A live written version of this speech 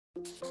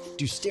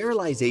Do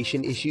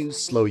sterilization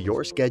issues slow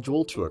your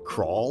schedule to a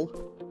crawl?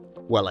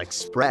 Well,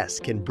 Express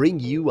can bring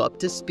you up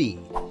to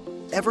speed.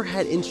 Ever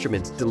had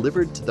instruments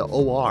delivered to the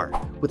OR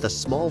with a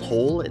small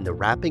hole in the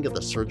wrapping of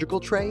the surgical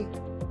tray?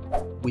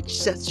 Which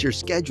sets your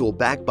schedule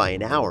back by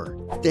an hour,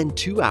 then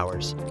 2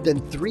 hours, then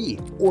 3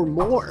 or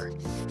more.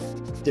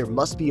 There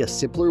must be a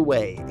simpler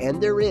way,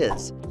 and there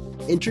is.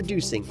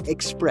 Introducing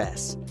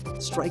Express,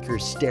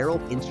 Stryker's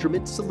sterile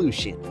instrument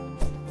solution.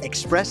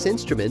 Express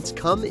instruments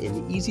come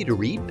in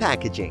easy-to-read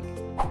packaging.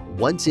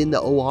 Once in the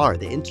OR,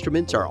 the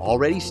instruments are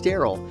already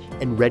sterile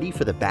and ready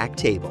for the back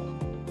table.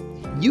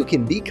 You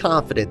can be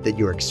confident that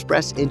your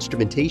Express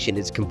instrumentation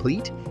is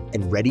complete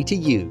and ready to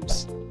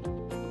use.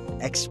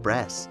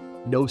 Express,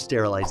 no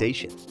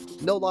sterilization,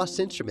 no lost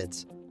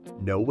instruments,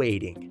 no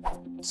waiting.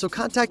 So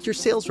contact your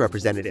sales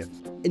representative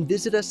and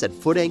visit us at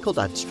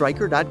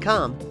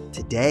footankle.stryker.com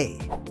today.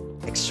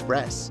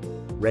 Express,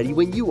 ready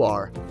when you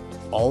are,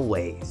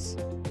 always.